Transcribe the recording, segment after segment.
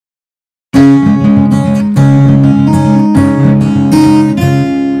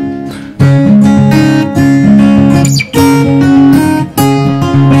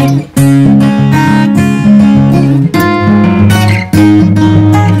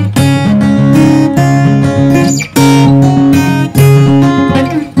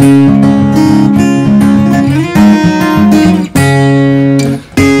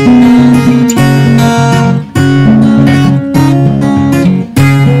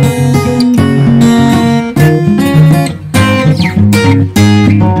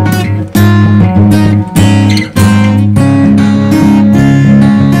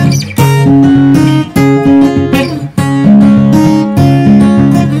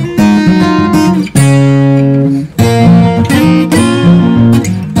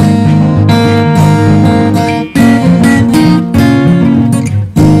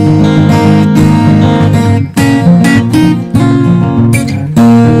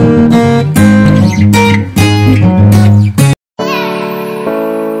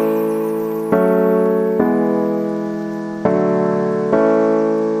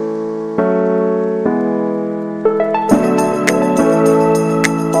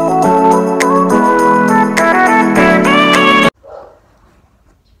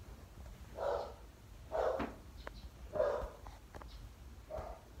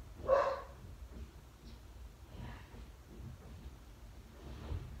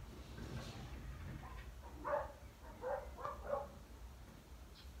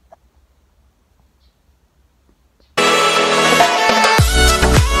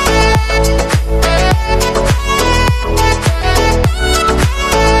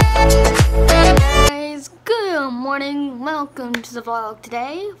welcome to the vlog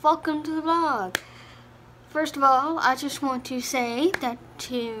today. Welcome to the vlog. First of all, I just want to say that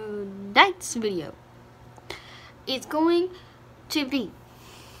tonight's video is going to be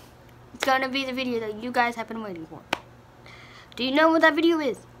the video that you guys have been waiting for. Do you know what that video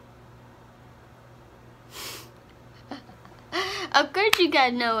is? Of course you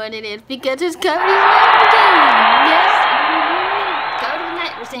guys know what it is because it's Cody's night routine. Yes, Cody's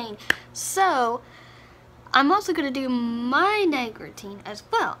night routine. So, I'm also going to do my night routine as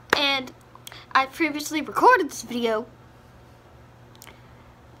well. And I previously recorded this video,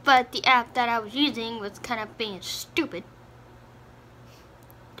 but the app that I was using was kind of being stupid.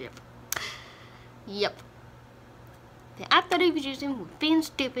 Yep. The app that I was using was being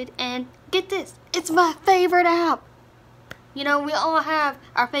stupid, and get this, it's my favorite app. You know, we all have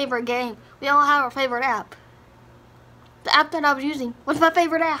our favorite game. We all have our favorite app. The app that I was using was my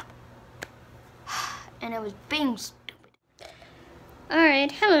favorite app. And it was being stupid.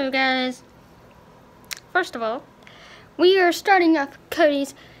 Alright, hello guys. First of all, we are starting up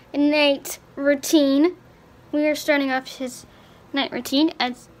Cody's night routine. We are starting up his night routine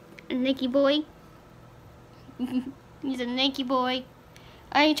as a naked boy. He's a naked boy.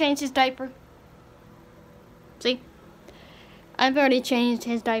 I changed his diaper. See? I've already changed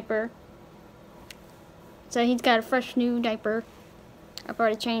his diaper. So he's got a fresh new diaper. I've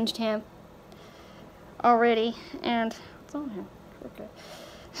already changed him. Already. And it's on him. Okay.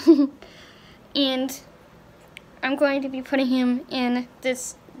 And I'm going to be putting him in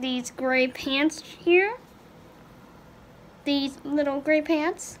these gray pants here. These little gray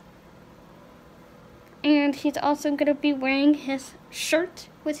pants. And he's also going to be wearing his shirt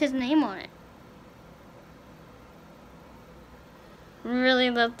with his name on it. Really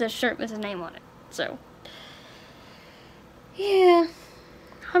love this shirt with his name on it. So, yeah,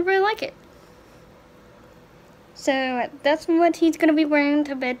 I really like it. So, that's what he's going to be wearing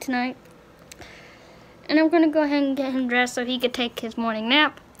to bed tonight. And I'm going to go ahead and get him dressed so he could take his morning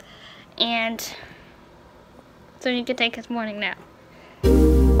nap. And so he could take his morning nap.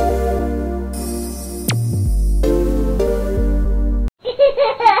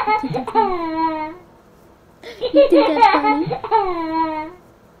 You think that's funny?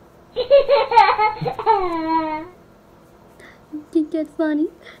 You think that's funny?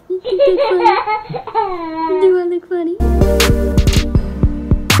 You think that's funny? Do I look funny?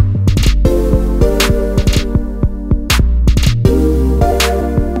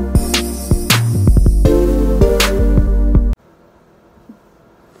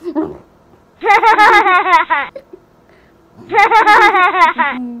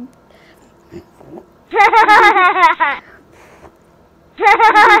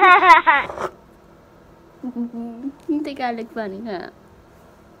 You think I look funny, huh?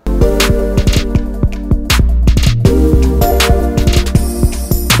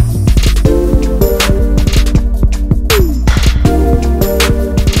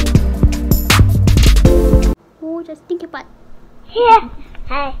 Oh, just think about it. Yeah.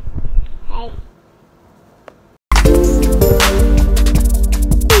 Hi. Hi.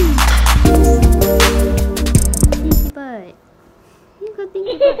 Thinky butt. You go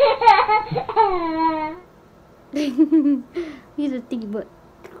thinky butt. He's a thinky butt.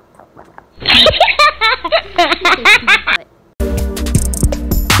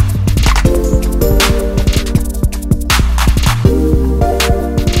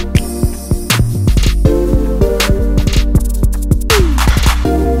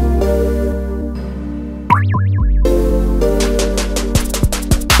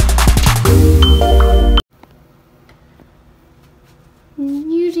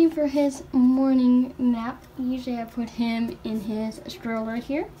 Usually for his morning nap, usually I put him in his stroller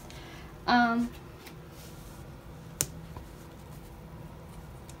here.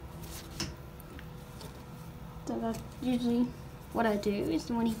 So that's usually what I do, is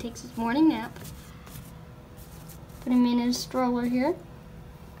when he takes his morning nap, put him in his stroller here,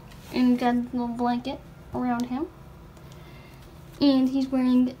 and got a little blanket around him. And he's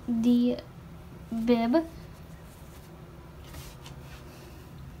wearing the bib.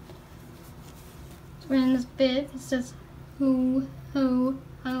 Wearing this bib, it says ho ho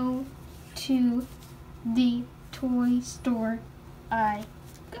ho, to the toy store I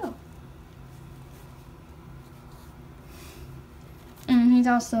go. And he's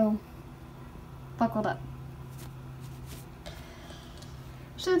also buckled up.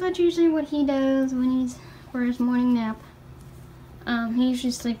 So that's usually what he does when he's for his morning nap. He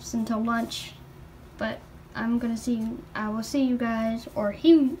usually sleeps until lunch, but I will see you guys, or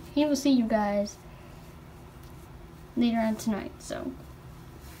he will see you guys later on tonight. So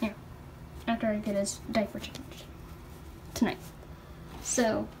yeah, after I get his diaper changed. tonight.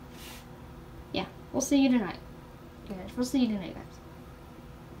 So, yeah, we'll see you tonight. Guys, we'll see you tonight, guys.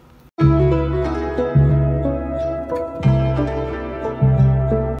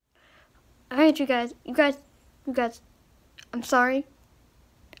 Alright, you guys, I'm sorry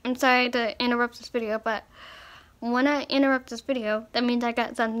to interrupt this video, but when I interrupt this video, that means I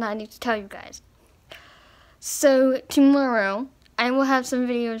got something I need to tell you guys. So, tomorrow, I will have some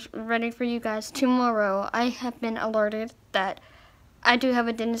videos ready for you guys. Tomorrow, I have been alerted that I do have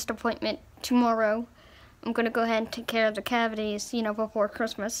a dentist appointment tomorrow. I'm going to go ahead and take care of the cavities, before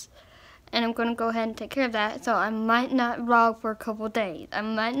Christmas. And I'm going to go ahead and take care of that. So I might not vlog for a couple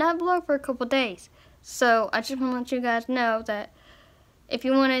days. So I just want to let you guys know that if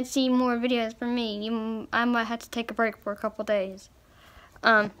you want to see more videos from me, I might have to take a break for a couple days.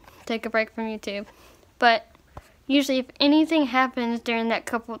 Take a break from YouTube. But usually if anything happens during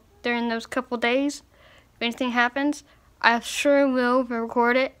those couple days, if anything happens, I sure will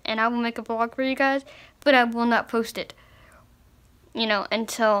record it and I will make a vlog for you guys, but I will not post it.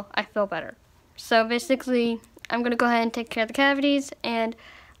 Until I feel better. So basically, I'm going to go ahead and take care of the cavities, and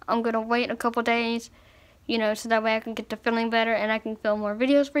I'm going to wait a couple days, so that way I can get to feeling better and I can film more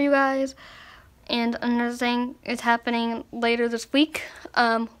videos for you guys. And another thing is happening later this week,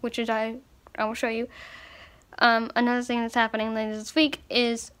 which is I will show you. Another thing that's happening later this week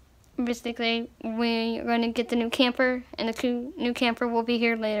is basically we're going to get the new camper, and the new camper will be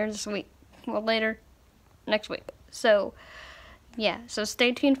here later this week. Well, later next week. So yeah, so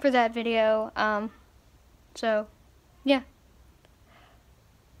stay tuned for that video. So, yeah.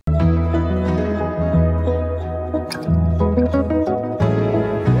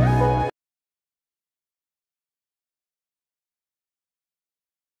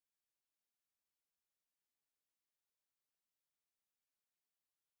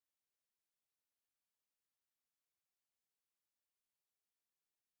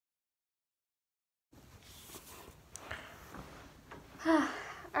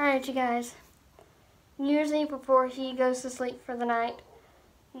 Alright, you guys. Usually before he goes to sleep for the night,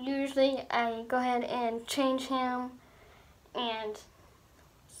 I go ahead and change him. And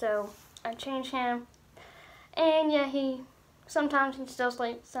so I change him. And yeah, sometimes he still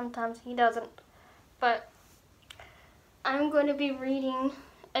sleeps, sometimes he doesn't. But I'm going to be reading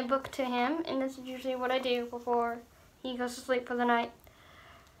a book to him, and this is usually what I do before he goes to sleep for the night.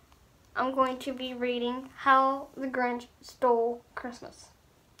 I'm going to be reading How the Grinch Stole Christmas.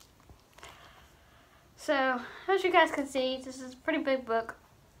 So, as you guys can see, this is a pretty big book,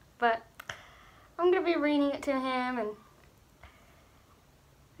 but I'm going to be reading it to him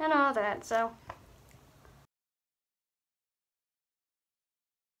and all that, so.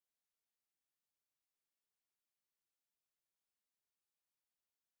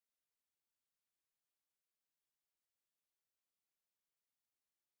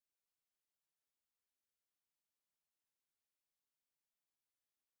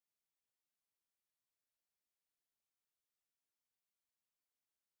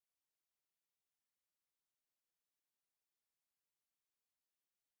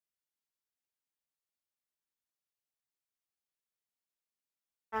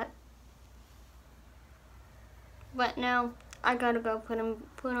 But now I gotta go put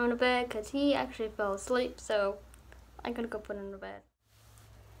on to bed because he actually fell asleep, so I gotta go put him to bed.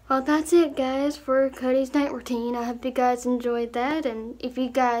 Well, that's it, guys, for Cody's night routine. I hope you guys enjoyed that, and if you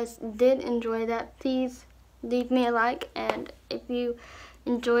guys did enjoy that, please leave me a like, and if you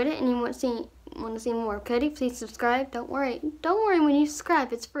enjoyed it and you want to see more of Cody, please subscribe. Don't worry when you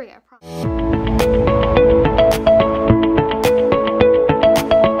subscribe, it's free, I promise.